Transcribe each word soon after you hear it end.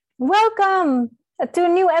Welcome to a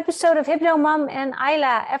new episode of Hypno Mom and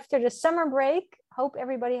Ayla after the summer break. Hope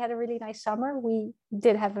everybody had a really nice summer. We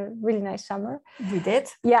did have a really nice summer. We did.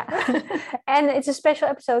 Yeah. And it's a special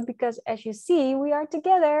episode because, as you see, we are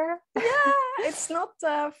together. Yeah, it's not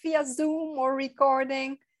via Zoom or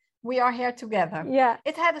recording. We are here together. Yeah.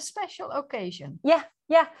 It had a special occasion.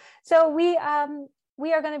 Yeah. So we are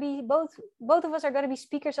going to be both of us are going to be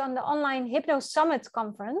speakers on the online Hypno Summit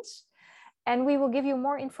conference. And we will give you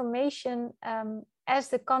more information as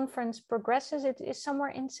the conference progresses. It is somewhere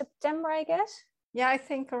in September, I guess. Yeah, I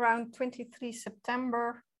think around 23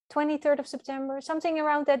 September. 23rd of September, something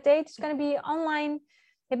around that date. It's going to be online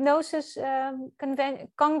hypnosis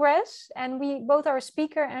congress. And we both are a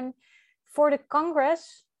speaker. And for the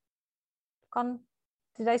congress,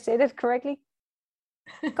 did I say that correctly?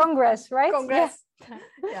 Congress, right? Congress.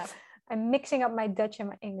 Yeah. I'm mixing up my Dutch and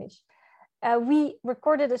my English. We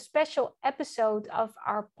recorded a special episode of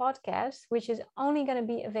our podcast, which is only going to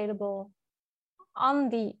be available on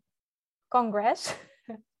the Congress.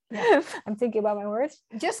 Yeah. I'm thinking about my words.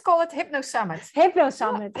 Just call it Hypno Summit. Hypno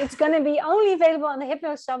Summit. It's going to be only available on the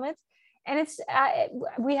Hypno Summit. And it's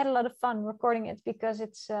we had a lot of fun recording it because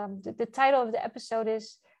it's the title of the episode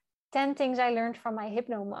is 10 Things I Learned from My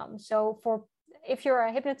Hypno Mom. So if you're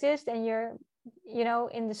a hypnotist and you're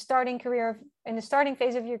in the starting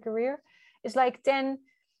phase of your career, it's like 10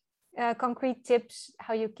 concrete tips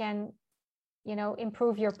how you can,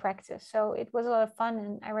 improve your practice. So it was a lot of fun,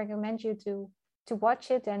 and I recommend you to watch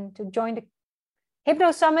it and to join the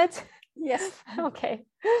Hypno Summit. Yes. Okay.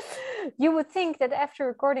 You would think that after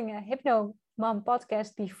recording a Hypno Mom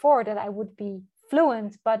podcast before that I would be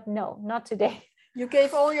fluent, but no, not today. You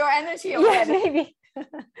gave all your energy already. Yeah, maybe.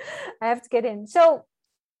 I have to get in. So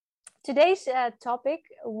today's topic,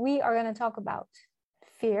 we are going to talk about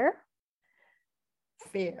fear.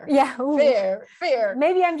 Fear. Yeah. Fear.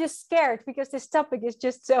 Maybe I'm just scared because this topic is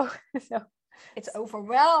just so it's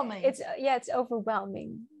overwhelming. It's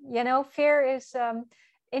overwhelming. Fear is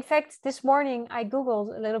in fact, this morning I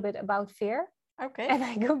Googled a little bit about fear. Okay. And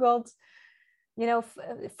I Googled,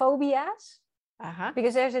 phobias. Uh-huh.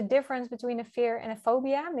 Because there's a difference between a fear and a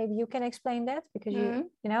phobia. Maybe you can explain that because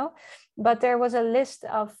but there was a list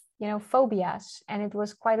of, phobias, and it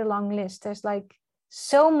was quite a long list. There's like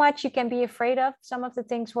so much you can be afraid of. Some of the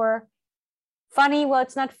things were funny. Well,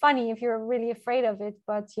 it's not funny if you're really afraid of it,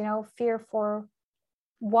 but, fear for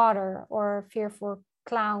water, or fear for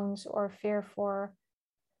clowns, or fear for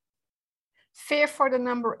the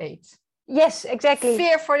number 8. Yes, exactly.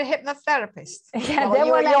 Fear for the hypnotherapist. Yeah,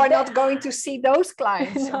 well, you're not going to see those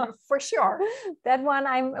clients. No. For sure. That one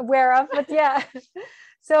I'm aware of, but yeah.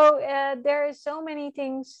 So there are so many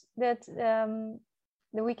things that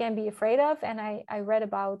we can be afraid of, and I read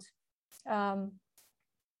about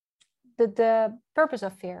the purpose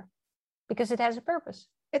of fear, because it has a purpose.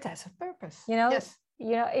 It has a purpose. Yes.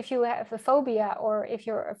 If you have a phobia, or if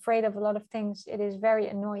you're afraid of a lot of things, it is very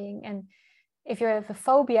annoying. And if you have a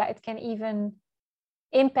phobia, it can even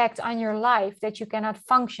impact on your life that you cannot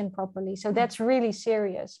function properly. So that's really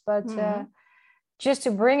serious. But just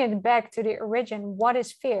to bring it back to the origin, what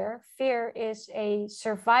is fear? Fear is a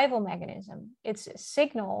survival mechanism. It's a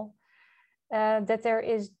signal that there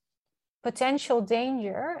is potential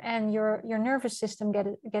danger, and your nervous system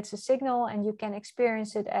gets a signal, and you can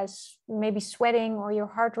experience it as maybe sweating, or your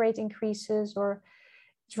heart rate increases, or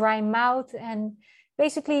dry mouth. And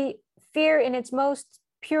basically, fear in its most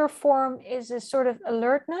pure form is a sort of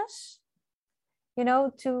alertness,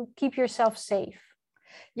 to keep yourself safe.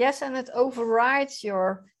 Yes, and it overrides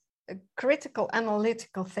your critical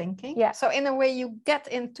analytical thinking. Yeah. So in a way, you get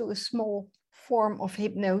into a small form of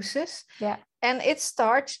hypnosis. Yeah. And it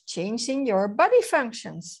starts changing your body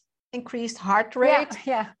functions, increased heart rate.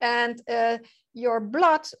 Yeah. And your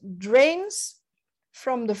blood drains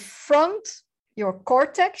from the front, your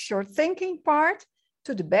cortex, your thinking part,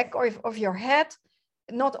 to the back of your head.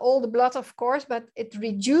 Not all the blood, of course, but it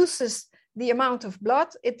reduces the amount of blood.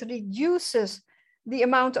 It reduces the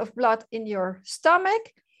amount of blood in your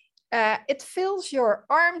stomach. It fills your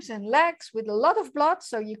arms and legs with a lot of blood,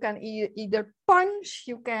 so you can either punch,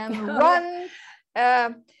 you can run.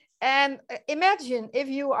 And imagine if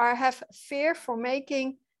you have fear for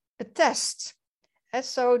making a test,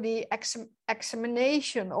 so the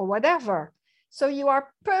examination or whatever. So you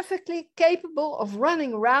are perfectly capable of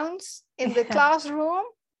running rounds in the classroom,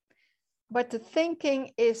 but the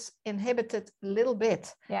thinking is inhibited a little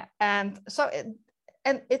bit. Yeah. And so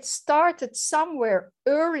it started somewhere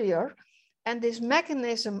earlier, and this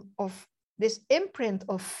mechanism of this imprint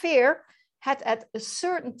of fear had at a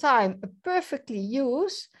certain time a perfectly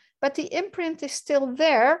used, but the imprint is still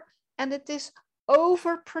there, and it is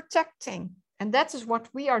overprotecting. And that is what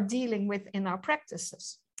we are dealing with in our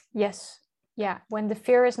practices. Yes. Yeah. When the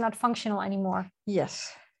fear is not functional anymore.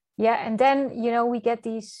 Yes. Yeah. And then, you know, we get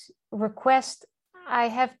these requests. I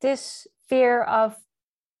have this fear of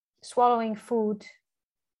swallowing food.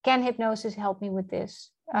 Can hypnosis help me with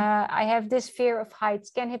this? I have this fear of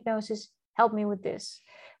heights. Can hypnosis help me with this?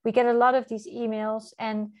 We get a lot of these emails,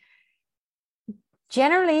 and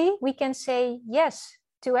generally we can say yes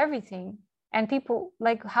to everything. And people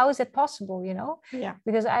like, how is it possible, you know? Yeah.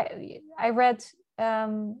 Because I read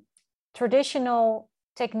traditional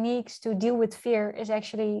techniques to deal with fear is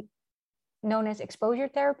actually known as exposure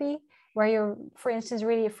therapy, where you're, for instance,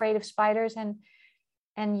 really afraid of spiders,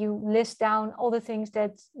 and you list down all the things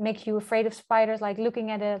that make you afraid of spiders, like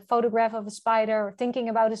looking at a photograph of a spider or thinking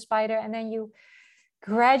about a spider, and then you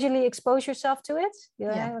gradually expose yourself to it.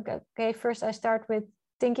 You're like, okay, first I start with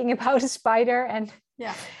thinking about a spider and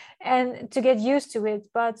to get used to it.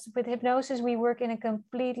 But with hypnosis, we work in a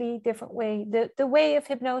completely different way. The way of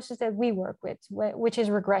hypnosis that we work with, which is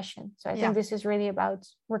regression. So I think this is really about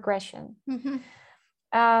regression.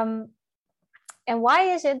 And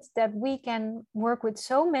why is it that we can work with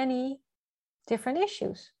so many different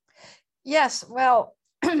issues? Yes, well,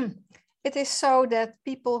 it is so that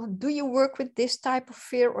people, do you work with this type of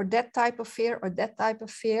fear or that type of fear or that type of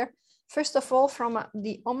fear? First of all, from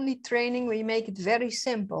the Omni training, we make it very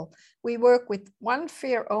simple. We work with one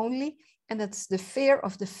fear only, and that's the fear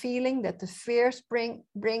of the feeling that the fears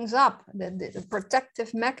brings up, the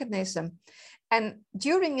protective mechanism. And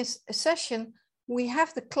during a session, we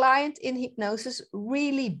have the client in hypnosis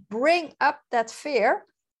really bring up that fear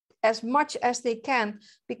as much as they can,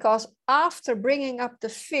 because after bringing up the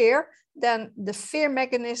fear, then the fear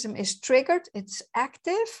mechanism is triggered, it's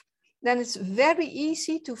active, then it's very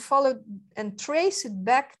easy to follow and trace it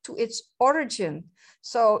back to its origin.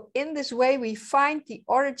 So in this way, we find the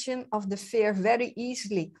origin of the fear very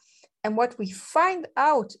easily. And what we find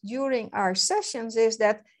out during our sessions is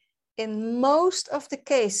that in most of the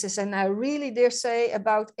cases, and I really dare say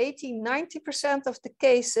about 80–90% of the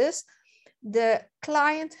cases, the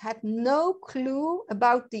client had no clue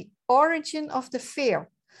about the origin of the fear,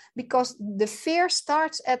 because the fear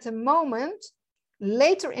starts at a moment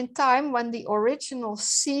later in time when the original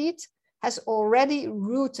seed has already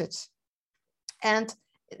rooted. And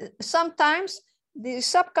sometimes the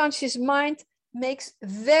subconscious mind makes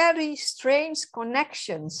very strange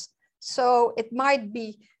connections. So it might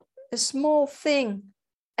be a small thing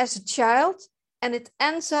as a child, and it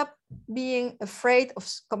ends up being afraid of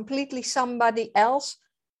completely somebody else,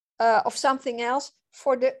 of something else,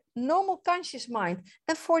 for the normal conscious mind.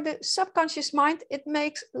 And for the subconscious mind, it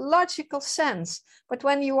makes logical sense. But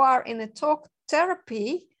when you are in a talk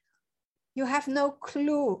therapy, you have no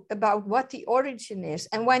clue about what the origin is.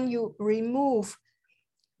 And when you remove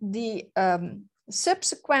the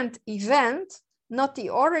subsequent event, not the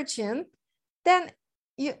origin, then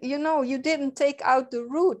you know you didn't take out the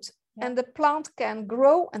root, and the plant can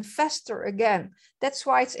grow and fester again. That's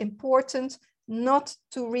why it's important not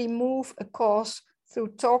to remove a cause through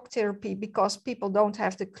talk therapy, because people don't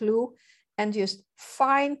have the clue, and just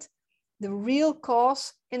find the real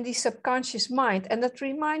cause in the subconscious mind. And that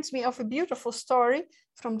reminds me of a beautiful story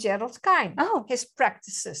from Gerald Kine, his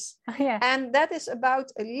practices. And that is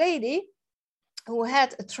about a lady who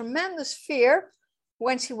had a tremendous fear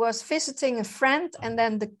when she was visiting a friend, and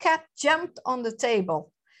then the cat jumped on the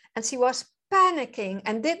table, and she was panicking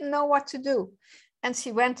and didn't know what to do. And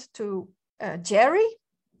she went to Jerry.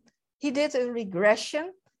 He did a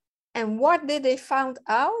regression. And what did they find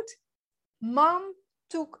out? Mom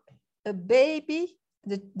took a baby,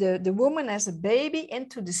 the woman as a baby,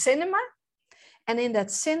 into the cinema. And in that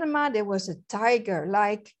cinema, there was a tiger,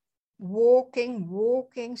 like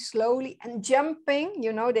walking slowly and jumping.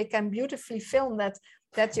 You know, they can beautifully film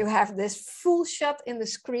that you have this full shot in the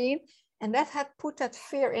screen. And that had put that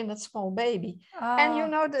fear in that small baby. And you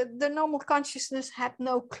know, the normal consciousness had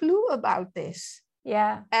no clue about this.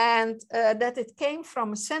 And that it came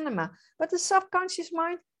from a cinema. But the subconscious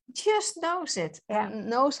mind just knows it and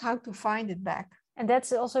knows how to find it back. And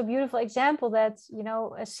that's also a beautiful example that, you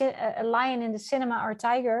know, a lion in the cinema or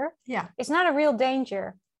tiger, it's not a real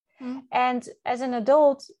danger. And as an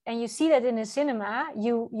adult, and you see that in a cinema,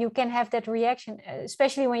 you can have that reaction,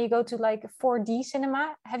 especially when you go to like a 4D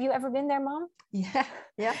cinema. Have you ever been there, Mom? Yeah.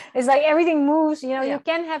 It's like everything moves, you know, you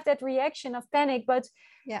can have that reaction of panic, but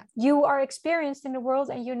you are experienced in the world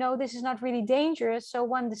and you know this is not really dangerous. So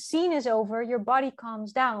when the scene is over, your body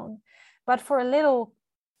calms down. But for a little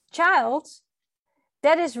child,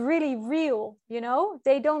 that is really real, you know,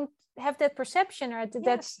 they don't have that perception or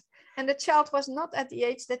that. And the child was not at the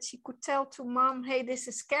age that she could tell to mom, hey, this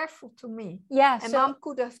is scareful to me. Yeah. And so, mom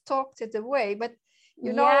could have talked it away. But,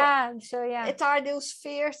 you know, yeah. So, yeah. it are those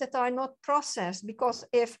fears that are not processed. Because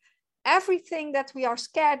if everything that we are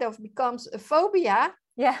scared of becomes a phobia,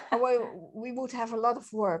 yeah. we would have a lot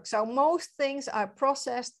of work. So most things are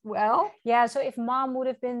processed well. Yeah. So if mom would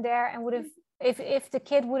have been there and would have, if the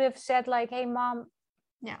kid would have said like, hey, mom,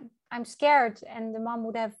 yeah, I'm scared, and the mom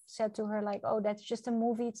would have said to her like, oh, that's just a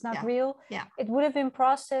movie, it's not real. Yeah. It would have been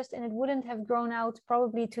processed, and it wouldn't have grown out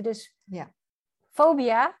probably to this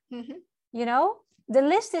phobia. Mm-hmm. You know, the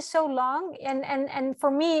list is so long, and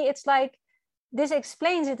for me it's like, this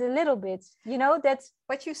explains it a little bit, you know, that.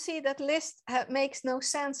 But you see, that list makes no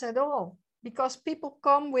sense at all, because people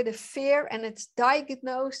come with a fear and it's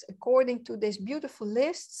diagnosed according to these beautiful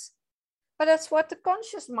lists. But that's what the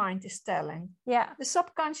conscious mind is telling. Yeah. The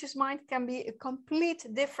subconscious mind can be a complete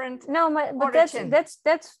different. No, but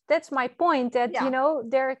that's my point, that you know,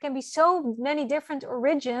 there can be so many different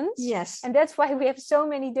origins. Yes. And that's why we have so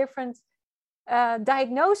many different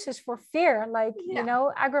diagnoses for fear, like you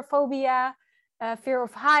know, agoraphobia, fear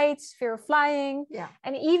of heights, fear of flying. Yeah.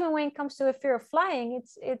 And even when it comes to a fear of flying,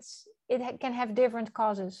 it can have different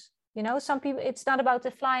causes. You know, some people, it's not about the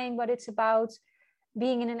flying, but it's about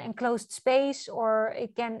being in an enclosed space, or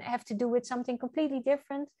it can have to do with something completely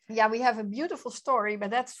different. Yeah, we have a beautiful story, but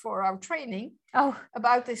that's for our training. Oh,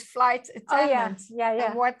 about this flight attendant. Oh, yeah.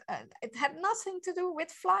 And what it had nothing to do with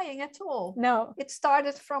flying at all. No, it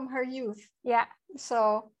started from her youth. Yeah.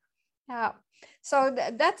 So, yeah. So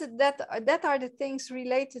that are the things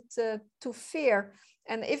related to fear.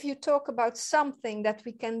 And if you talk about something that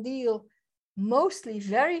we can deal mostly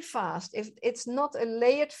very fast, if it's not a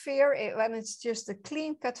layered fear, when it's just a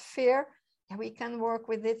clean-cut fear, we can work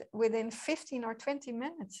with it within 15 or 20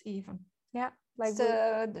 minutes even. Yeah, like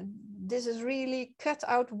this is really cut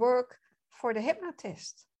out work for the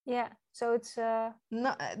hypnotist. Yeah, so it's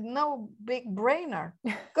no big brainer.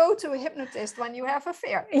 Go to a hypnotist when you have a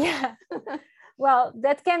fear. Yeah. Well,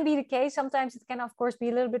 that can be the case. Sometimes it can, of course, be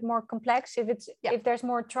a little bit more complex if there's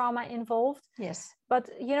more trauma involved. Yes. But,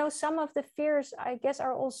 you know, some of the fears, I guess,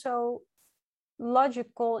 are also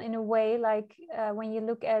logical in a way, like when you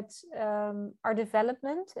look at our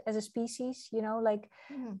development as a species, you know, like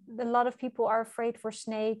a lot of people are afraid for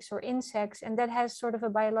snakes or insects, and that has sort of a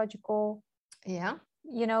biological,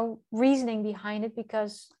 you know, reasoning behind it,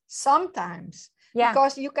 because sometimes,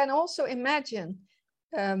 because you can also imagine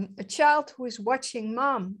a child who is watching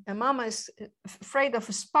mom, and mom is afraid of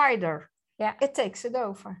a spider. Yeah, it takes it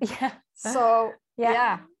over. Yeah. So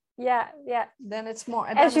yeah. Then it's more.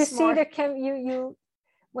 As you see, there can you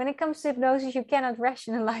when it comes to hypnosis, you cannot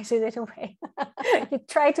rationalize it in a way. You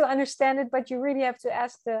try to understand it, but you really have to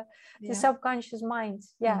ask the subconscious mind.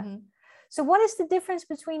 Yeah. Mm-hmm. So what is the difference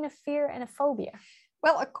between a fear and a phobia?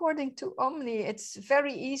 Well, according to Omni, it's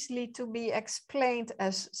very easily to be explained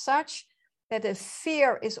as such, that a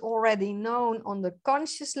fear is already known on the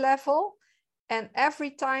conscious level, and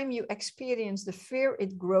every time you experience the fear,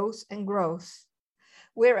 it grows and grows.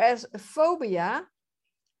 Whereas a phobia,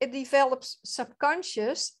 it develops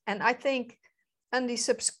subconscious, and I think on the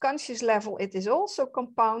subconscious level, it is also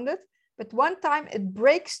compounded, but one time it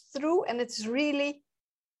breaks through and it's really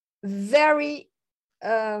very,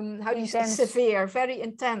 severe, very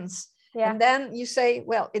intense. Yeah. And then you say,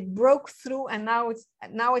 well, it broke through, and now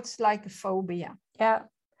it's like a phobia. Yeah,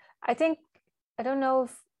 I think, I don't know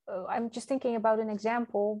if, I'm just thinking about an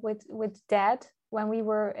example with Dad, when we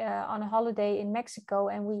were on a holiday in Mexico,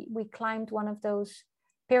 and we climbed one of those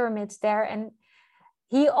pyramids there, and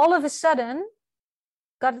he all of a sudden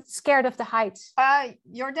got scared of the heights.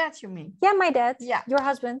 Your dad, you mean? Yeah, my dad. Yeah. Your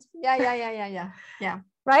husband. Yeah.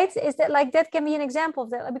 Right? Is that like, that can be an example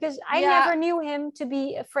of that? Because I never knew him to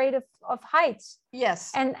be afraid of heights.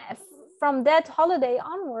 Yes. And from that holiday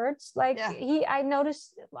onwards, like I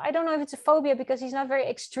noticed, I don't know if it's a phobia because he's not very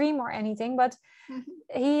extreme or anything, but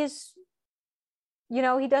he is, you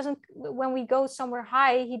know, he doesn't, when we go somewhere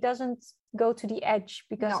high, he doesn't go to the edge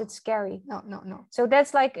because it's scary. No. So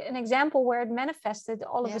that's like an example where it manifested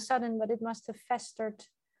all of a sudden, but it must have festered.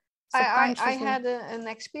 I had an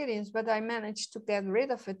experience, but I managed to get rid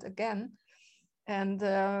of it again. And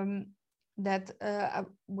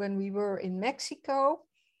when we were in Mexico,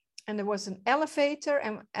 and there was an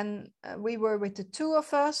elevator, and we were with the two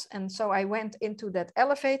of us, and so I went into that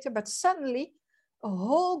elevator, but suddenly a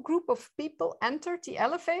whole group of people entered the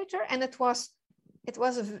elevator, and it was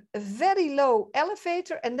a very low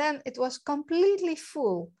elevator, and then it was completely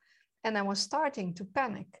full. And I was starting to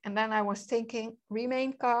panic. And then I was thinking,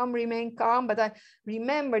 remain calm. But I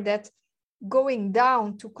remember that going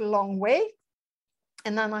down took a long way.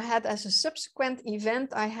 And then I had, as a subsequent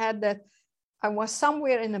event, I had that I was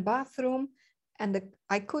somewhere in a bathroom and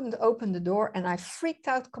I couldn't open the door, and I freaked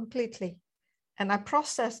out completely. And I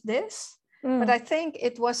processed this, but I think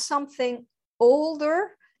it was something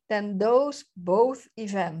older than those both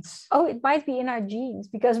events. Oh, it might be in our genes,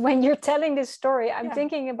 because when you're telling this story, I'm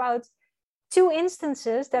thinking about two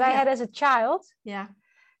instances that I had as a child. Yeah.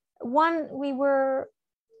 One, we were,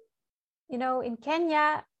 in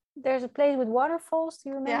Kenya, there's a place with waterfalls. Do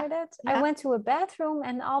you remember that? Yeah. I went to a bathroom,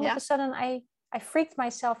 and all of a sudden I freaked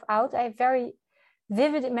myself out. I have very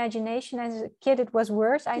vivid imagination. As a kid, it was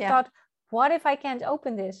worse. I thought, what if I can't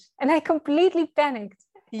open this? And I completely panicked.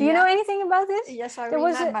 Do you know anything about this? Yes, I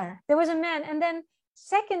remember. There was a man. And then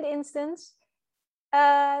second instance,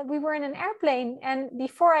 we were in an airplane. And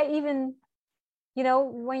before I even,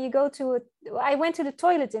 when you go to I went to the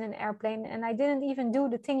toilet in an airplane, and I didn't even do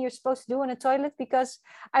the thing you're supposed to do in a toilet, because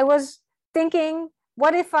I was thinking,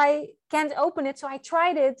 what if I can't open it? So I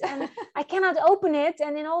tried it, and I cannot open it.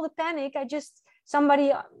 And in all the panic,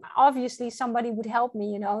 somebody would help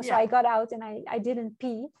me, So I got out, and I didn't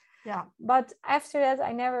pee. Yeah. But after that,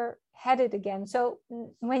 I never had it again. So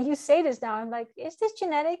when you say this now, I'm like, is this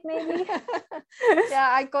genetic maybe? Yeah,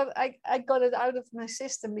 I got it out of my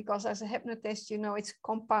system, because as a hypnotist, it's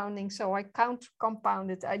compounding. So I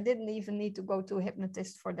compounded. I didn't even need to go to a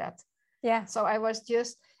hypnotist for that. Yeah. So I was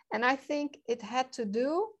and I think it had to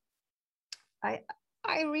do,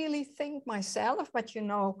 I really think myself, but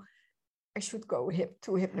I should go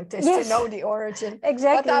to a hypnotist to know the origin.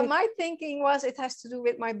 Exactly. But my thinking was it has to do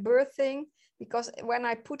with my birthing, because when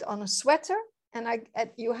I put on a sweater, and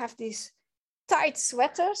you have these tight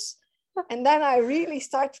sweaters, and then I really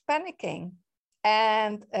start panicking.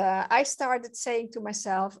 And I started saying to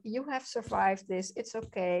myself, you have survived this, it's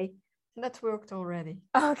okay. And that worked already.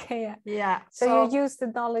 Okay, yeah. Yeah. So you use the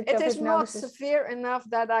knowledge of hypnosis. It is not severe enough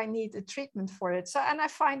that I need a treatment for it. And I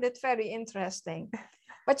find it very interesting.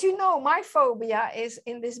 But my phobia is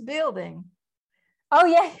in this building. Oh,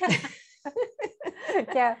 yeah.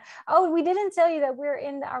 Yeah. Oh, we didn't tell you that we're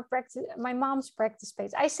in my mom's practice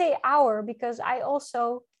space. I say our because I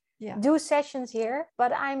also do sessions here,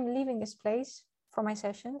 but I'm leaving this place for my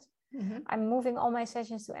sessions. Mm-hmm. I'm moving all my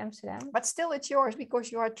sessions to Amsterdam. But still it's yours, because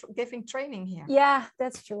you are giving training here. Yeah,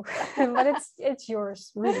 that's true. But it's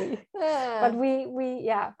yours, really. But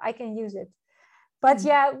I can use it. But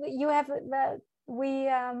you have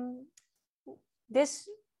this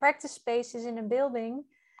practice space is in a building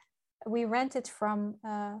we rented from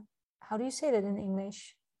how do you say that in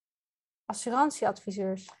English?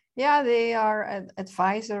 Assurantieadviseurs. Yeah, they are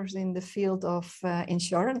advisors in the field of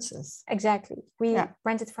insurances. Exactly. We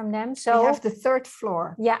rented from them. So we have the third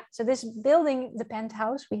floor. Yeah. So this building, the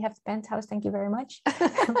penthouse, we have the penthouse. Thank you very much.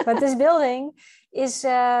 But this building is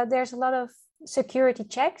there's a lot of security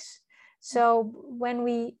checks. So when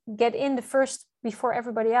we get in before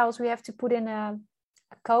everybody else, we have to put in a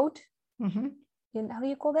code. Mm-hmm. How do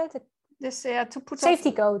you call that? To put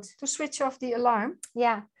safety code. To switch off the alarm.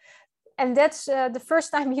 Yeah. And that's the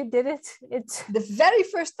first time you did it. It's the very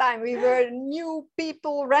first time. We were new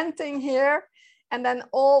people renting here, and then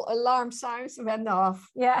all alarm signs went off.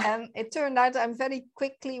 Yeah. And it turned out I'm very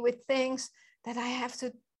quickly with things that I have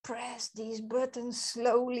to press these buttons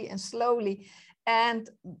slowly and slowly. And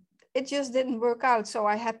it just didn't work out. So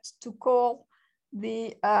I had to call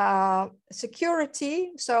the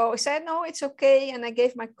security. So I said, no, it's okay. And I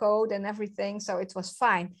gave my code and everything. So it was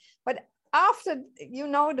fine. But after,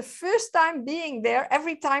 the first time being there,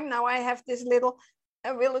 every time now I have this little,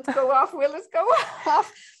 will it go off? Will it go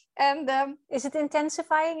off? And is it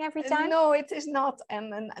intensifying every time? No, it is not.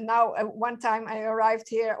 And now one time I arrived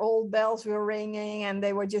here, all bells were ringing and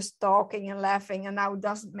they were just talking and laughing, and now it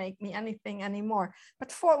doesn't make me anything anymore.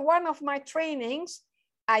 But for one of my trainings,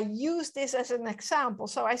 I used this as an example.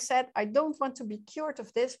 So I said, I don't want to be cured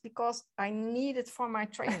of this because I need it for my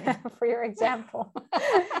training. For your example.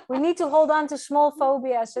 We need to hold on to small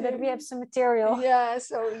phobias so that we have some material. Yeah,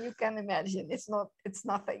 so you can imagine it's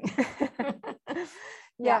nothing.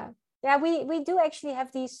 Yeah, we do actually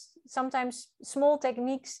have these sometimes small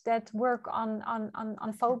techniques that work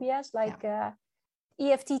on phobias, like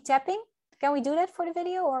EFT tapping. Can we do that for the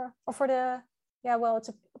video or for the? Yeah, well, it's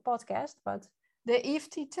a podcast, but the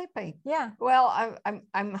EFT tapping. Yeah. Well,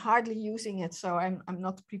 I'm hardly using it, so I'm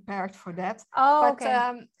not prepared for that. Oh, but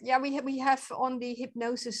okay. We have on the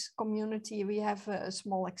hypnosis community, we have a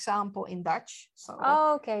small example in Dutch. So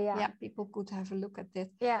okay, yeah. People could have a look at it.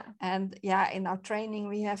 Yeah. And in our training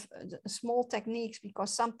we have small techniques,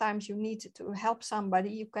 because sometimes you need to help somebody.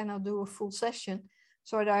 You cannot do a full session,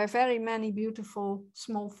 so there are very many beautiful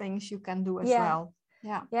small things you can do as well.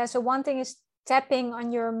 Yeah. Yeah. So one thing is tapping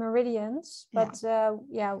on your meridians, but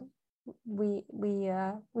we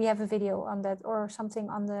have a video on that or something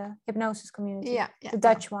on the hypnosis community. The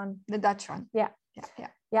Dutch one. The Dutch one. Yeah.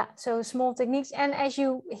 So small techniques, and as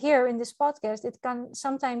you hear in this podcast, it can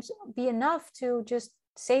sometimes be enough to just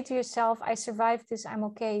say to yourself, I survived this, I'm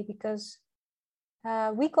okay, because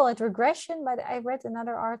we call it regression, but I read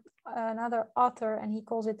another author and he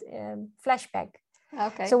calls it flashback.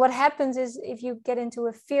 Okay. So what happens is if you get into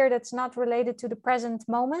a fear that's not related to the present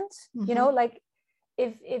moment, you know, like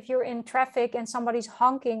if you're in traffic and somebody's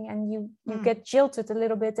honking and you get jilted a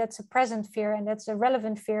little bit, that's a present fear and that's a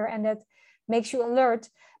relevant fear and that makes you alert.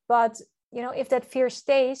 But you know, if that fear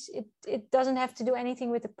stays, it doesn't have to do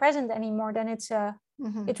anything with the present anymore. Then it's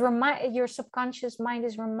your subconscious mind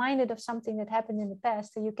is reminded of something that happened in the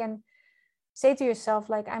past, so you can say to yourself,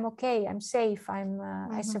 like, I'm okay, I'm safe,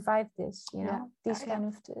 I survived this, you know, these kind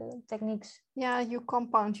of techniques. Yeah, you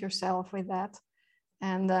compound yourself with that.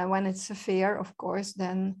 And when it's a fear, of course,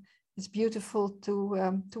 then it's beautiful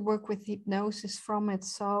to work with hypnosis from it.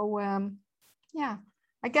 So,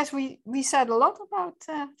 I guess we said a lot about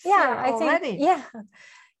fear already.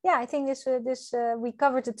 I think this we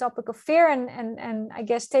covered the topic of fear, and I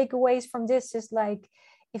guess takeaways from this is like,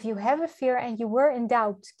 if you have a fear and you were in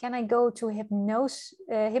doubt, can I go to a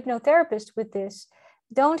hypnotherapist with this?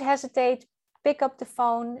 Don't hesitate, pick up the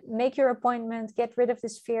phone, make your appointment, get rid of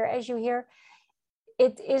this fear. As you hear,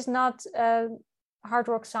 it is not hard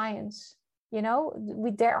rock science, you know,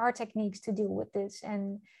 there are techniques to deal with this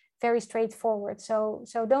and very straightforward. So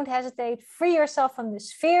don't hesitate, free yourself from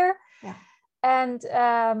this fear. And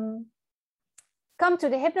come to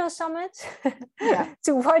the Hypno Summit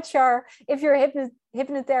to watch if you're a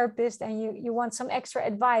hypnotherapist and you want some extra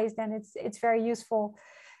advice, then it's very useful.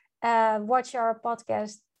 Watch our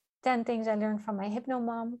podcast, 10 Things I Learned from My Hypno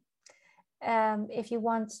Mom. If you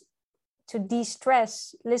want to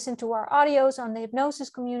de-stress, listen to our audios on the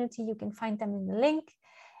hypnosis community. You can find them in the link.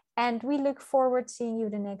 And we look forward to seeing you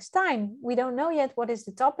the next time. We don't know yet what is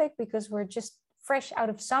the topic because we're just fresh out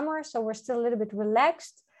of summer. So we're still a little bit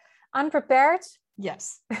relaxed, unprepared.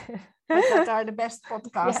 Yes. But that are the best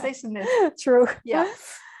podcasts, isn't it? True. Yeah.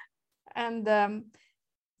 And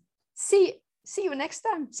see you next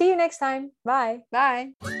time. See you next time. Bye.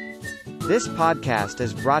 Bye. This podcast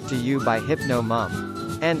is brought to you by Hypno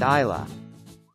Mom and Isla.